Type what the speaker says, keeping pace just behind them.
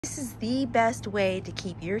This is the best way to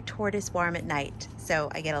keep your tortoise warm at night. So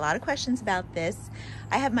I get a lot of questions about this.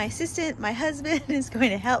 I have my assistant, my husband is going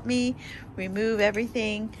to help me remove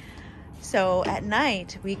everything. So at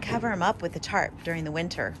night, we cover him up with the tarp during the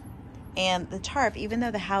winter. And the tarp, even though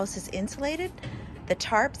the house is insulated, the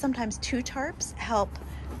tarp, sometimes two tarps, help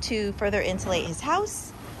to further insulate his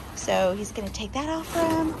house. So he's gonna take that off for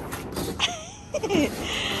him.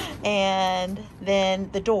 And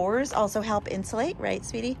then the doors also help insulate, right,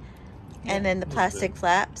 sweetie? Yeah, and then the plastic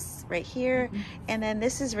flaps right here. Mm-hmm. And then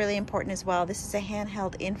this is really important as well. This is a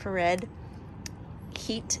handheld infrared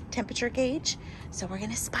heat temperature gauge. So we're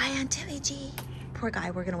gonna spy on Tilly G. Poor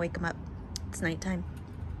guy, we're gonna wake him up. It's nighttime.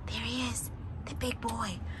 There he is, the big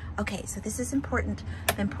boy. Okay, so this is important.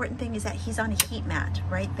 The important thing is that he's on a heat mat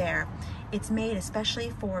right there. It's made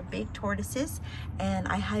especially for big tortoises, and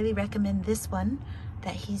I highly recommend this one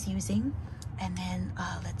that he's using. And then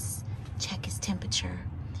let's check his temperature.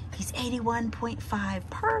 He's 81.5,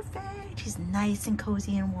 perfect. He's nice and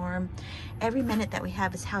cozy and warm. Every minute that we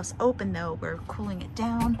have his house open though, we're cooling it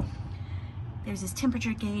down. There's his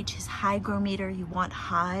temperature gauge, his hygrometer. You want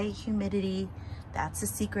high humidity. That's the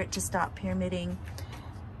secret to stop pyramiding.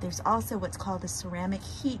 There's also what's called a ceramic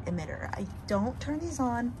heat emitter. I don't turn these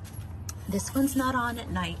on. This one's not on at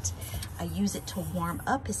night. I use it to warm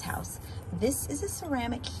up his house. This is a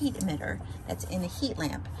ceramic heat emitter that's in a heat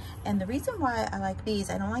lamp. And the reason why I like these,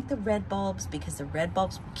 I don't like the red bulbs because the red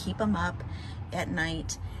bulbs keep them up at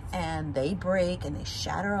night and they break and they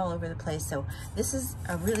shatter all over the place. So this is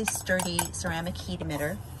a really sturdy ceramic heat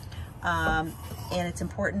emitter. And it's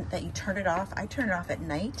important that you turn it off. I turn it off at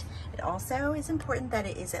night. It also is important that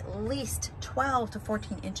it is at least 12 to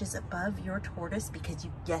 14 inches above your tortoise because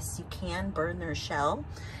yes, you can burn their shell,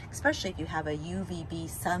 especially if you have a UVB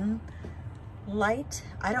sunlight.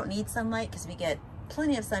 I don't need sunlight because we get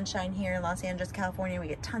plenty of sunshine here in Los Angeles, California. We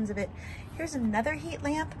get tons of it. Here's another heat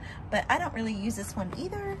lamp, but I don't really use this one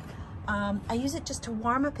either. I use it just to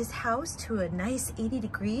warm up his house to a nice 80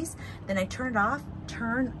 degrees. Then I turn off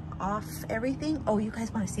everything. Oh, you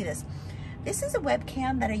guys want to see this. This is a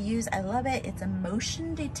webcam that I use. I love it. It's a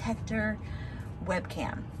motion detector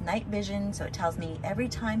webcam, night vision. So it tells me every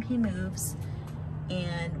time he moves,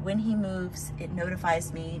 and when he moves, it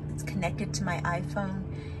notifies me. It's connected to my iPhone.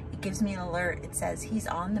 It gives me an alert. It says he's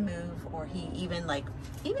on the move, or he even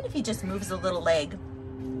if he just moves a little leg.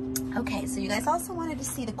 Okay, so you guys also wanted to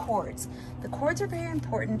see the cords. The cords are very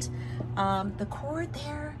important. The cord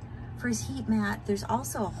there for his heat mat, there's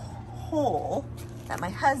also a hole that my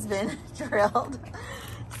husband drilled.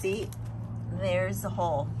 See, there's the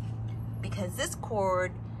hole. Because this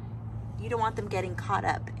cord, you don't want them getting caught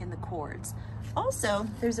up in the cords. Also,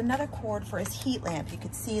 there's another cord for his heat lamp. You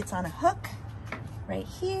can see it's on a hook right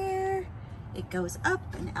here. It goes up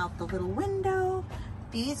and out the little window.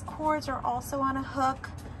 These cords are also on a hook.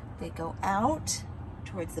 They go out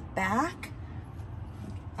towards the back,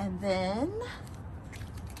 and then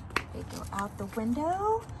they go out the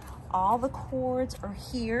window. All the cords are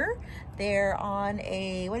here. They're on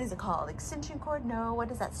a, what is it called? Extension cord? No,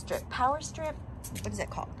 what is that strip? Power strip? What is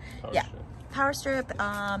that called? Power strip.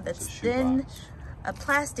 That's thin, a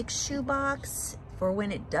plastic shoebox for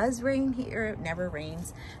when it does rain here. It never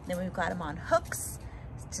rains. Then we've got them on hooks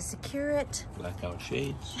to secure it. Blackout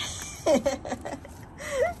shades.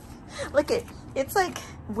 Look it's like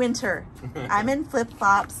winter. I'm in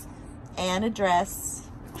flip-flops and a dress,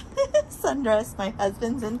 sundress. My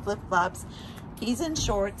husband's in flip-flops. He's in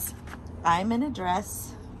shorts. I'm in a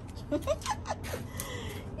dress.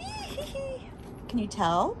 Can you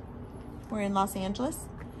tell? We're in Los Angeles.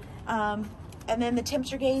 And then the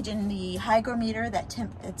temperature gauge and the hygrometer,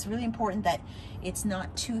 it's really important that it's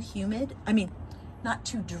not too humid. I mean, not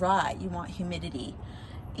too dry. You want humidity.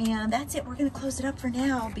 And that's it. We're going to close it up for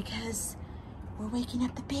now because we're waking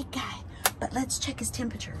up the big guy. But let's check his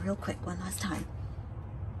temperature real quick one last time.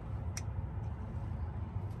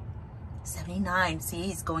 79. See,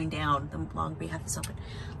 he's going down the longer we have this open.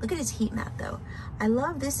 Look at his heat mat though. I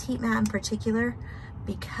love this heat mat in particular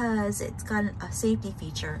because it's got a safety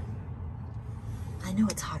feature. I know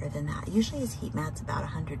it's hotter than that. Usually his heat mat's about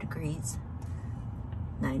 100 degrees.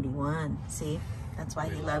 91. See? That's why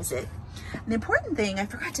he loves it. And the important thing I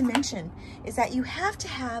forgot to mention is that you have to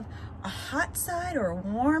have a hot side or a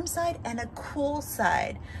warm side and a cool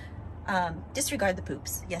side. Disregard the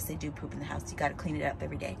poops. Yes, they do poop in the house. You got to clean it up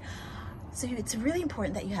every day. So it's really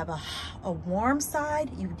important that you have a warm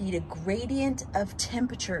side. You need a gradient of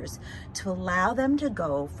temperatures to allow them to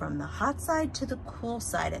go from the hot side to the cool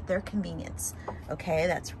side at their convenience. Okay,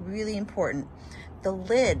 that's really important. The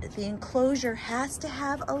lid, the enclosure has to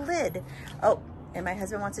have a lid. Oh, And my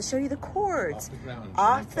husband wants to show you the cords.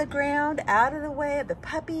 Off the ground. Out of the way of the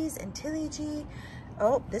puppies and Tilly G.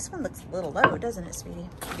 Oh, this one looks a little low, doesn't it, sweetie?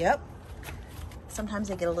 Yep. Sometimes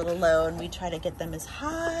they get a little low, and we try to get them as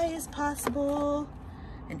high as possible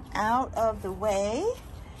and out of the way.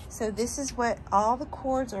 So this is what all the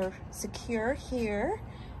cords are secure here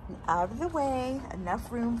and out of the way.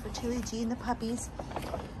 Enough room for Tilly G and the puppies.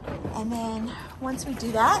 And then once we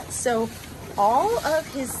do that, so all of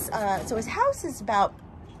his, so his house is about,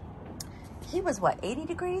 he was what, 80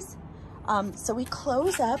 degrees? So we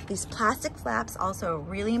close up. These plastic flaps also are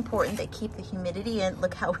really important. They keep the humidity in.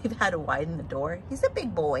 Look how we've had to widen the door. He's a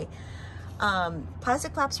big boy.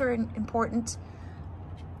 Plastic flaps are important.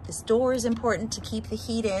 This door is important to keep the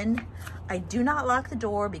heat in. I do not lock the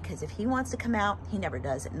door because if he wants to come out, he never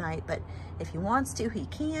does at night, but if he wants to, he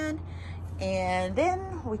can. And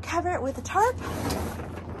then we cover it with a tarp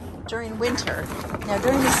during winter. Now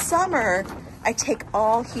during the summer, I take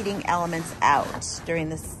all heating elements out during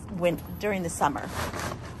the summer.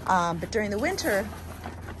 But during the winter,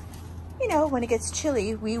 you know, when it gets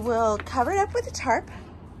chilly, we will cover it up with a tarp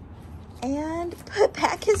and put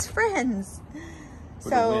back his friends. For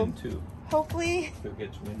the wind too. Hopefully. If it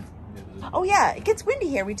gets windy. Oh yeah, it gets windy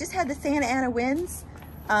here. We just had the Santa Ana winds.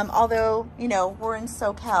 Although, you know, we're in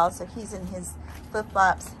SoCal, so he's in his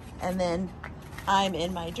flip-flops, and then I'm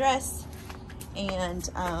in my dress. And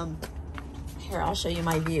here, I'll show you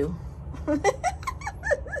my view. Yes,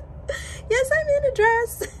 I'm in a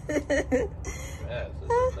dress. Yes,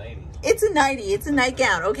 it's a 90s. It's a nightie. It's a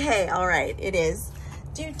nightgown. Okay, all right, it is.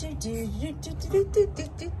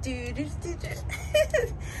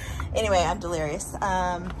 Anyway, I'm delirious.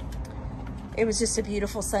 It was just a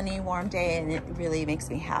beautiful, sunny, warm day, and it really makes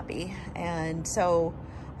me happy. And so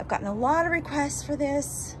I've gotten a lot of requests for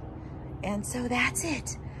this, and so that's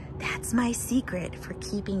it. That's my secret for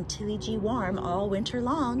keeping Tilly G warm all winter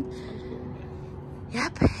long.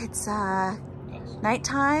 Yep, it's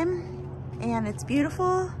nighttime, and it's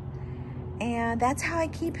beautiful. And that's how I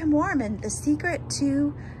keep him warm. And the secret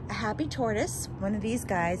to a happy tortoise, one of these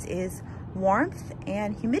guys, is warmth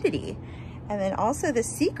and humidity. And then also the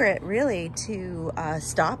secret really to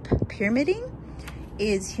stop pyramiding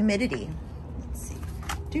is humidity. Let's see.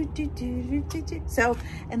 So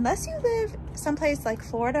unless you live someplace like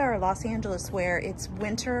Florida or Los Angeles where it's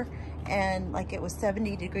winter and like it was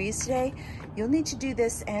 70 degrees today, you'll need to do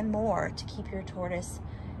this and more to keep your tortoise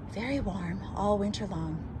very warm all winter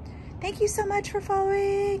long. Thank you so much for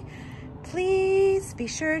following. Please be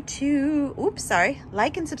sure to,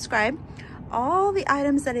 like and subscribe. All the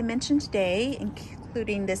items that I mentioned today,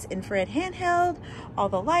 including this infrared handheld, all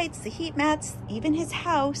the lights, the heat mats, even his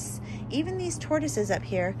house, even these tortoises up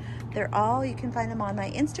here, they're all, you can find them on my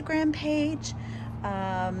Instagram page.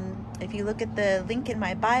 If you look at the link in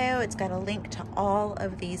my bio, it's got a link to all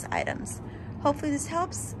of these items. Hopefully this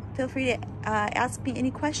helps. Feel free to ask me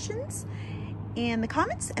any questions in the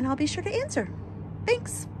comments, and I'll be sure to answer.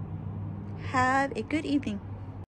 Thanks. Have a good evening.